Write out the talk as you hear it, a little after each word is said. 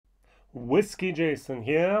Whiskey Jason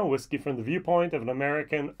here, whiskey from the viewpoint of an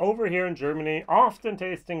American over here in Germany, often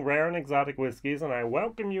tasting rare and exotic whiskeys, and I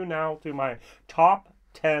welcome you now to my top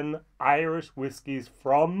 10 Irish whiskeys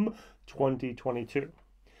from 2022.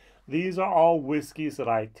 These are all whiskeys that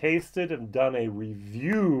I tasted and done a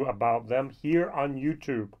review about them here on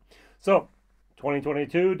YouTube. So,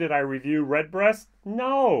 2022, did I review Redbreast?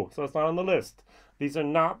 No, so it's not on the list. These are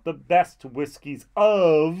not the best whiskeys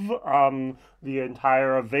of the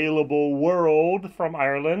entire available world from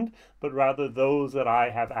Ireland, but rather those that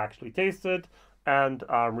I have actually tasted and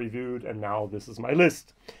reviewed, and now this is my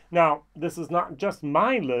list. Now, this is not just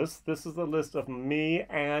my list, this is the list of me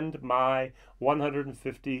and my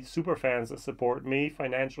 150 super fans that support me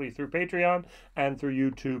financially through Patreon and through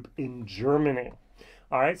YouTube in Germany.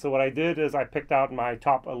 All right, so what I did is I picked out my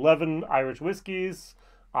top 11 Irish whiskeys.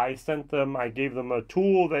 I gave them a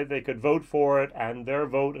tool that they could vote for it, and their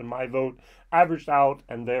vote and my vote averaged out,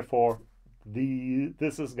 and therefore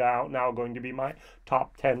this is now going to be my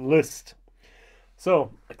top 10 list.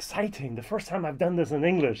 So exciting. The first time I've done this in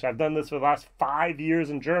English. I've done this for the last 5 years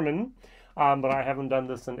in German, but I haven't done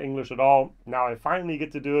this in English at all. Now I finally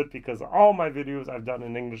get to do it because all my videos I've done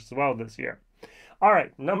in English as well this year. All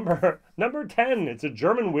right, number 10. It's a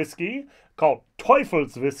German whiskey called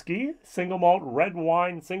Teufels Whiskey, single malt red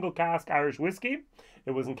wine, single cask Irish whiskey.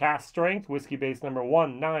 It was in cask strength, whiskey base number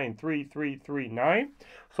 193339.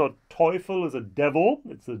 So Teufel is a devil.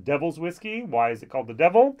 It's the devil's whiskey. Why is it called the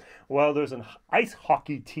devil? Well, there's an ice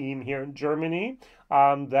hockey team here in Germany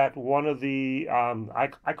that one of the,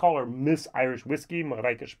 I call her Miss Irish Whiskey,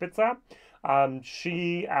 Mareike Spitzer.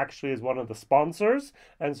 She actually is one of the sponsors,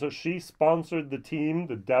 and so she sponsored the team,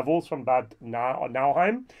 the Devils from Bad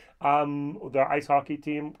Nauheim. Their ice hockey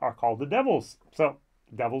team are called the Devils. So,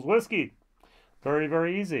 Devil's Whiskey. Very,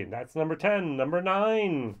 very easy. That's number 10. Number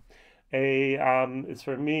 9 is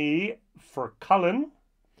for me, for Cullen,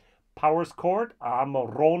 Powers Court,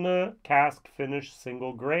 Amarone cask finish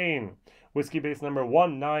single grain. Whiskey base number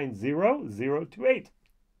 190028.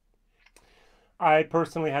 I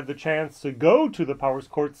personally had the chance to go to the Powers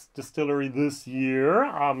Court distillery this year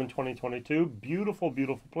in 2022. Beautiful,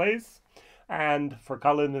 beautiful place. And for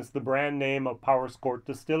Cullen is the brand name of Powers Court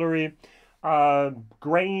Distillery.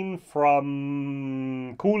 Grain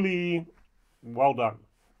from Cooley. Well done.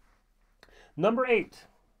 Number 8,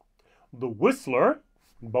 the Whistler,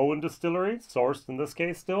 Bowen Distillery, sourced in this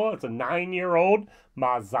case still. It's a 9-year-old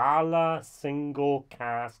Marsala single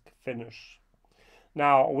cask finish.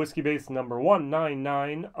 Now, whiskey base number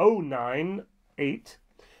 199098,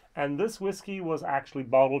 and this whiskey was actually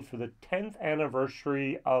bottled for the 10th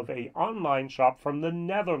anniversary of an online shop from the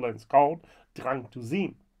Netherlands called Drank to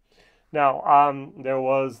Zien. Now, there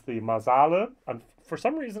was the Marsala, and for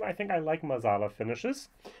some reason I think I like Marsala finishes,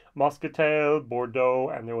 Muscatel, Bordeaux,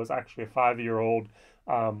 and there was actually a 5-year-old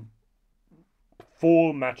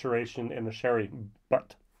full maturation in a sherry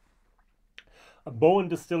butt. A Bowen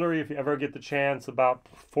Distillery, if you ever get the chance, about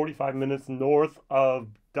 45 minutes north of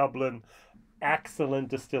Dublin. Excellent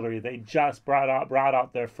distillery. They just brought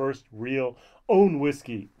out their first real own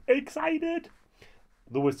whiskey. Excited!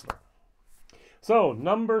 The Whistler. So,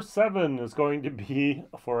 number 7 is going to be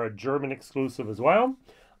for a German exclusive as well.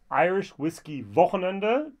 Irish Whiskey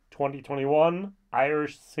Wochenende 2021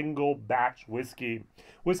 Irish Single Batch Whiskey.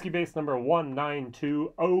 Whiskey base number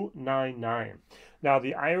 192099. Now,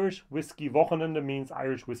 the Irish Whiskey Wochenende means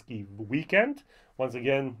Irish Whiskey Weekend. Once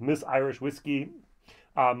again, Miss Irish Whiskey,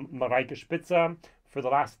 Mareike Spitzer. For the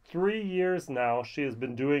last 3 years now, she has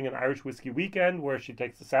been doing an Irish Whiskey Weekend where she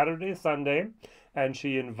takes a Saturday, Sunday, and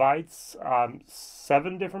she invites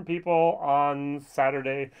 7 different people on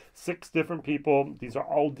Saturday, 6 different people. These are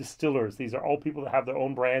all distillers. These are all people that have their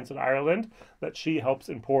own brands in Ireland that she helps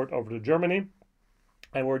import over to Germany.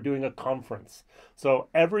 And we're doing a conference. So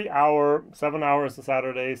every hour, 7 hours on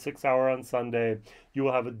Saturday, 6 hours on Sunday, you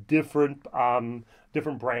will have a different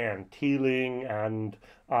brand, Teeling and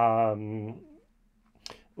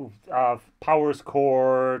Powers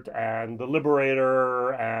Court and the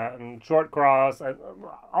Liberator and Short Cross and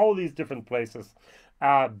all these different places.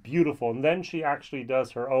 Beautiful. And then she actually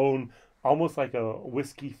does her own, almost like a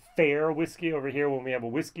whiskey fair whiskey over here. When we have a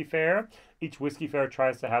whiskey fair, each whiskey fair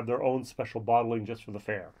tries to have their own special bottling just for the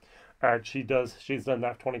fair. She's done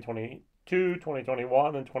that 2022,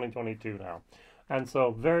 2021, and 2022 now. And so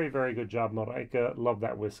very, very good job, Mareike. Love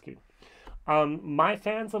that whiskey. My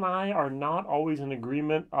fans and I are not always in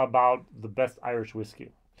agreement about the best Irish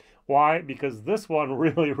whiskey. Why? Because this one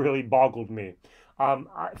really, really boggled me.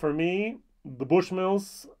 For me, The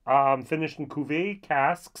Bushmills finished in cuvee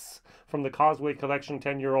casks from the Causeway Collection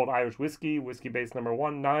 10-year-old Irish whiskey, whiskey base number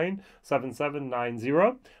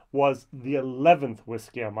 197790, was the 11th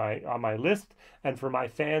whiskey on my list, and for my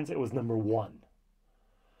fans, it was number 1.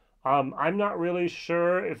 I'm not really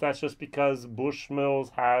sure if that's just because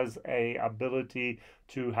Bushmills has a ability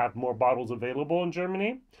to have more bottles available in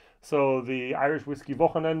Germany. So the Irish whiskey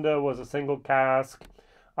Wochenende was a single cask.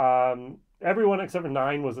 Everyone except for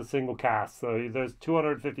 9 was a single cask. So there's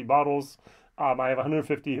 250 bottles. I have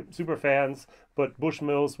 150 super fans, but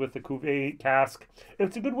Bushmills with the cuvee cask,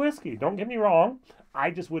 it's a good whiskey. Don't get me wrong.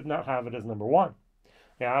 I just would not have it as number 1.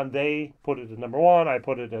 Yeah, and they put it at number 1. I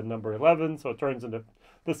put it at number 11, so it turns into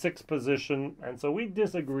the 6th position. And so we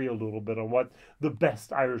disagree a little bit on what the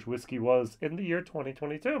best Irish whiskey was in the year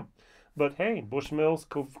 2022. But hey, Bushmills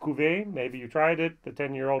Cuvée, maybe you tried it, the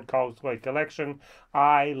 10-year-old Causeway Collection.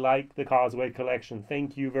 I like the Causeway Collection.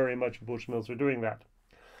 Thank you very much, Bushmills, for doing that.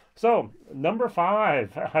 So, number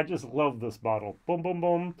 5. I just love this bottle. Boom, boom,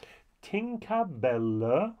 boom.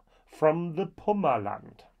 Tinkerbelle from the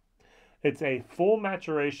Pumaland. It's a full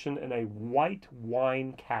maturation in a white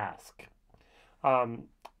wine cask.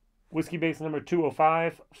 Whiskey base number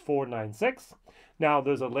 205496. Now,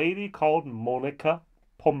 there's a lady called Monica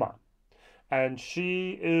Puma, and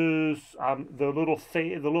she is the little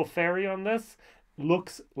fairy on this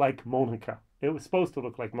looks like Monica. It was supposed to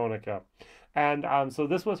look like Monica. And so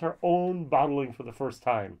this was her own bottling for the first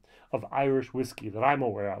time of Irish whiskey that I'm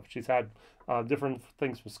aware of. She's had different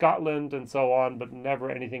things from Scotland and so on, but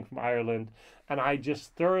never anything from Ireland. And I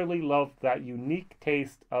just thoroughly loved that unique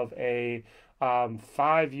taste of a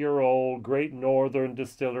 5-year-old Great Northern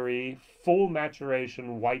Distillery, full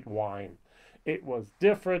maturation white wine. It was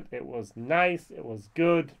different, it was nice, it was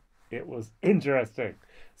good, it was interesting.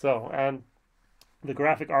 So, and the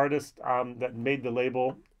graphic artist that made the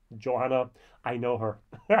label, Johanna, I know her.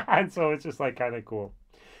 And so it's just like kind of cool.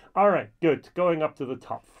 All right, good. Going up to the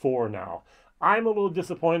top 4 now. I'm a little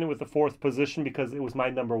disappointed with the 4th position because it was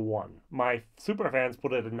my number 1. My super fans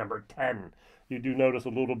put it at number 10. You do notice a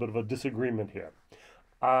little bit of a disagreement here.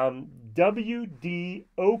 W.D.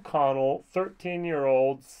 O'Connell,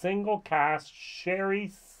 13-year-old, single cask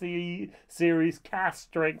Sherry Series cask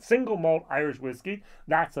strength single malt Irish whiskey.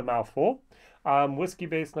 That's a mouthful. Whiskey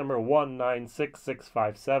base number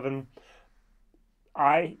 196657.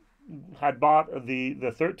 I had bought the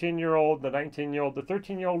 13-year-old, the 19-year-old. The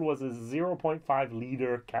 13-year-old was a 0.5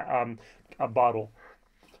 liter bottle.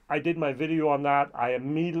 I did my video on that. I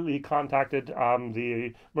immediately contacted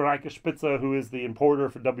the Mareike Spitzer, who is the importer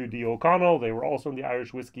for W.D. O'Connell. They were also in the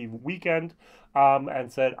Irish Whiskey Weekend,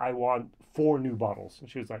 and said, I want 4 new bottles. And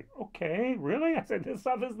she was like, okay, really? I said, this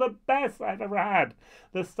stuff is the best I've ever had.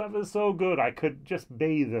 This stuff is so good. I could just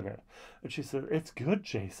bathe in it. And she said, it's good,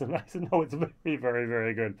 Jason. I said, no, it's very, very,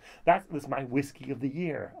 very good. This is my whiskey of the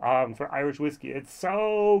year for Irish whiskey. It's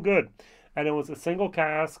so good. And it was a single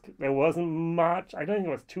cask. There wasn't much. I don't think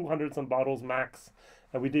it was 200 some bottles max.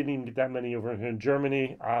 And we didn't even get that many over here in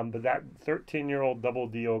Germany. But that 13-year-old Double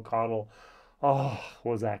D O'Connell, oh,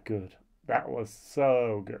 was that good. That was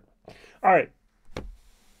so good. All right.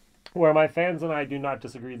 Where my fans and I do not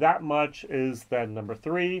disagree that much is then number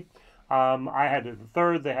 3. I had it in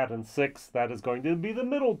 3rd. They had it in 6th. That is going to be the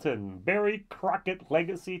Middleton Barry Crockett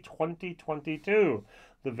Legacy 2022.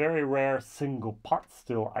 The very rare single pot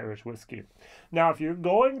still Irish whiskey. Now, if you're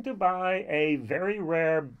going to buy a very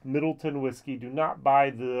rare Middleton whiskey, do not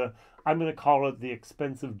buy the, I'm going to call it the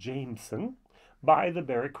expensive Jameson. Buy the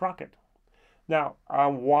Barry Crockett. Now,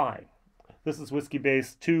 why? This is whiskey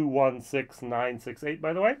base 216968,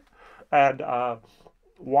 by the way. And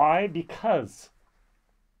why? Because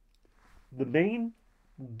the main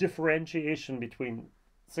differentiation between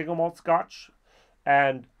single malt Scotch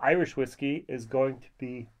and Irish whiskey is going to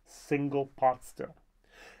be single pot still.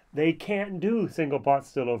 They can't do single pot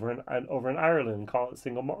still over in Ireland and call it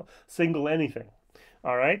single anything.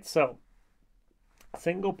 All right, so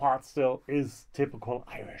single pot still is typical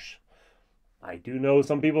Irish. I do know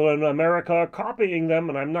some people in America are copying them,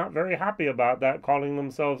 and I'm not very happy about that, calling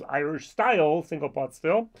themselves Irish style single pot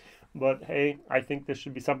still. But hey, I think this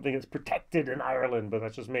should be something that's protected in Ireland, but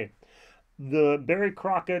that's just me. The Barry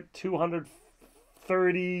Crockett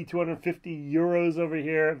 250 euros over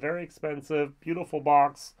here. Very expensive, beautiful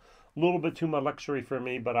box. A little bit too much luxury for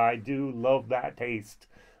me, but I do love that taste.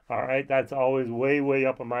 All right, that's always way, way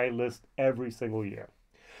up on my list every single year.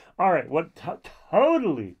 All right, what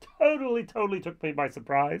totally took me by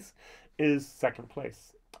surprise is 2nd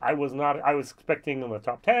place. I was expecting in the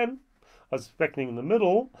top 10. I was expecting in the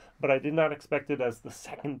middle, but I did not expect it as the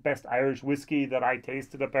second best Irish whiskey that I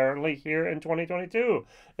tasted apparently here in 2022.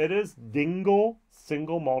 It is Dingle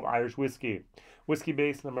Single Malt Irish Whiskey. Whiskey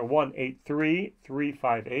base number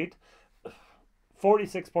 183358.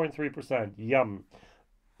 46.3%. Yum.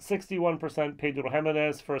 61% Pedro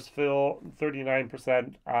Jimenez, first fill,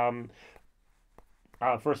 39%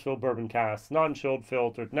 first fill bourbon cask, non-chilled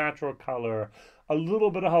filtered, natural color, a little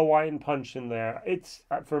bit of Hawaiian punch in there. It's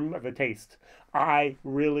from the taste. I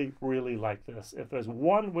really, really like this. If there's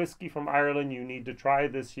one whiskey from Ireland you need to try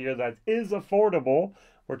this year that is affordable,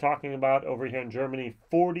 we're talking about over here in Germany,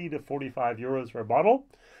 40 to 45 euros for a bottle.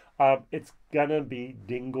 It's gonna be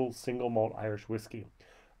Dingle Single Malt Irish Whiskey.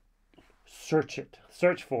 Search it,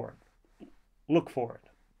 search for it, look for it,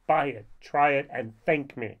 buy it, try it, and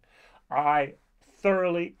thank me. I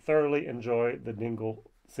thoroughly enjoy the Dingle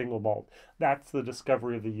Single Malt. That's the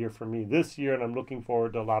discovery of the year for me this year, and I'm looking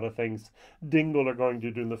forward to a lot of things Dingle are going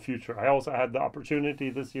to do in the future. I also had the opportunity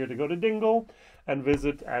this year to go to Dingle and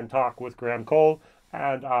visit and talk with Graham Cole,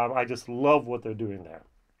 and I just love what they're doing there.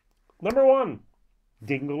 Number 1,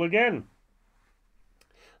 Dingle again.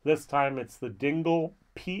 This time it's the Dingle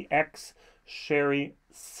PX Sherry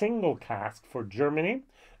Single Cask for Germany.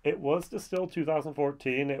 It was distilled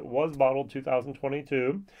 2014. It was bottled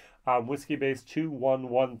 2022. Whiskey base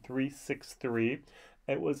 211363.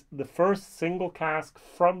 It was the first single cask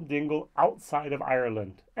from Dingle outside of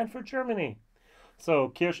Ireland and for Germany. So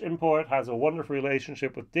Kirsch Import has a wonderful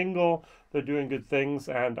relationship with Dingle. They're doing good things,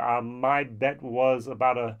 and my bet was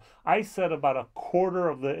I said about a quarter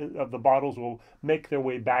of the bottles will make their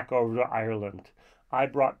way back over to Ireland. I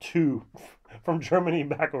brought 2 from Germany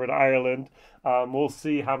back over to Ireland. We'll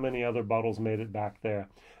see how many other bottles made it back there.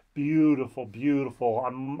 Beautiful, beautiful.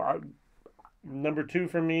 Number 2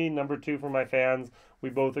 for me, number 2 for my fans. We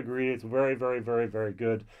both agree it's very, very, very, very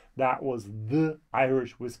good. That was the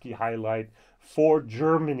Irish whiskey highlight for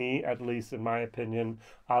Germany, at least in my opinion,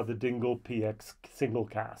 the Dingle PX single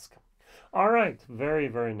cask. All right, very,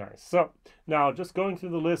 very nice. So now just going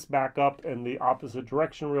through the list back up in the opposite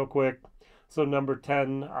direction real quick. So number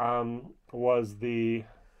 10 was the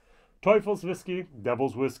Teufels Whiskey,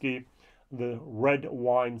 Devil's Whiskey, the red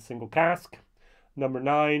wine single cask. Number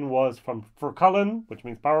 9 was from Furcullen, which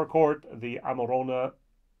means Power Court, the Amarona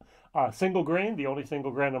single grain, the only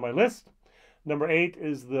single grain on my list. Number 8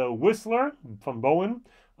 is the Whistler from Bowen,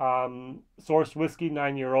 sourced whiskey,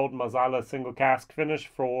 9-year-old Mazala single cask finish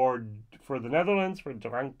for the Netherlands, for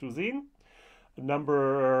Drank Cuisine.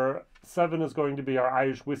 Number 7 is going to be our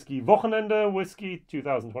Irish Whiskey Wochenende Whiskey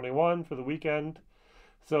 2021 for the weekend.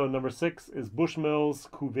 So number 6 is Bushmills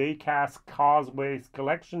Cuvée Cask Causeways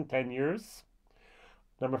Collection, 10 years.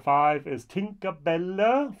 Number 5 is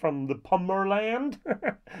Tinkerbella from the Pomerland.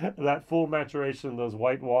 That full maturation, those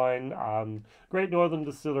white wine. Great Northern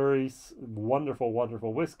Distilleries, wonderful,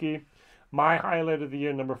 wonderful whiskey. My highlight of the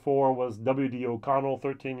year, number 4, was W.D. O'Connell,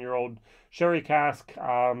 13-year-old sherry cask.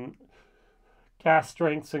 Cask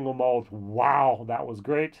strength single malt. Wow, that was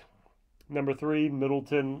great. Number 3,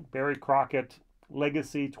 Middleton Barry Crockett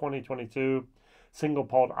Legacy 2022 single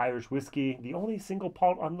malt Irish whiskey. The only single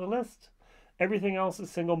malt on the list. Everything else is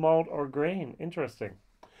single malt or grain. Interesting.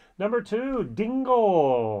 Number 2,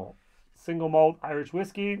 Dingle single malt Irish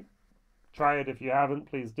whiskey. Try it if you haven't,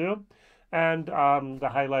 please do. And the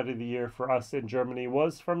highlight of the year for us in Germany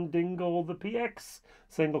was from Dingle, the PX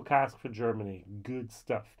single cask for Germany. Good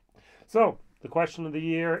stuff. So the question of the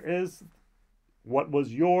year is, what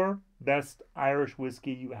was your best Irish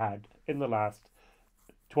whiskey you had in the last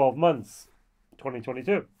 12 months,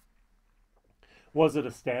 2022? Was it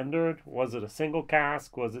a standard? Was it a single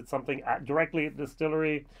cask? Was it something directly at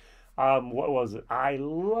distillery? What was it? I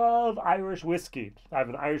love Irish whiskey. I have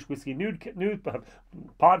an Irish whiskey news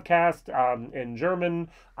podcast in German.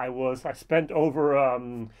 I spent over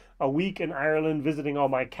a week in Ireland visiting all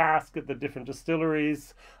my casks at the different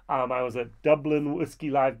distilleries. I was at Dublin, Whiskey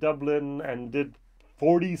Live Dublin, and did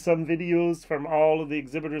 40-some videos from all of the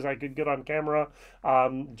exhibitors I could get on camera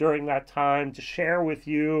during that time to share with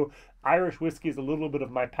you. Irish whiskey is a little bit of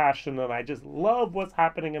my passion, and I just love what's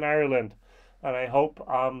happening in Ireland. And I hope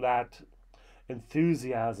that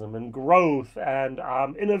enthusiasm and growth and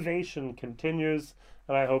innovation continues.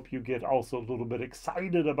 And I hope you get also a little bit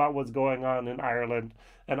excited about what's going on in Ireland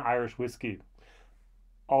and Irish whiskey.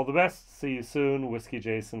 All the best. See you soon. Whiskey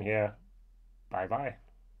Jason here. Bye-bye.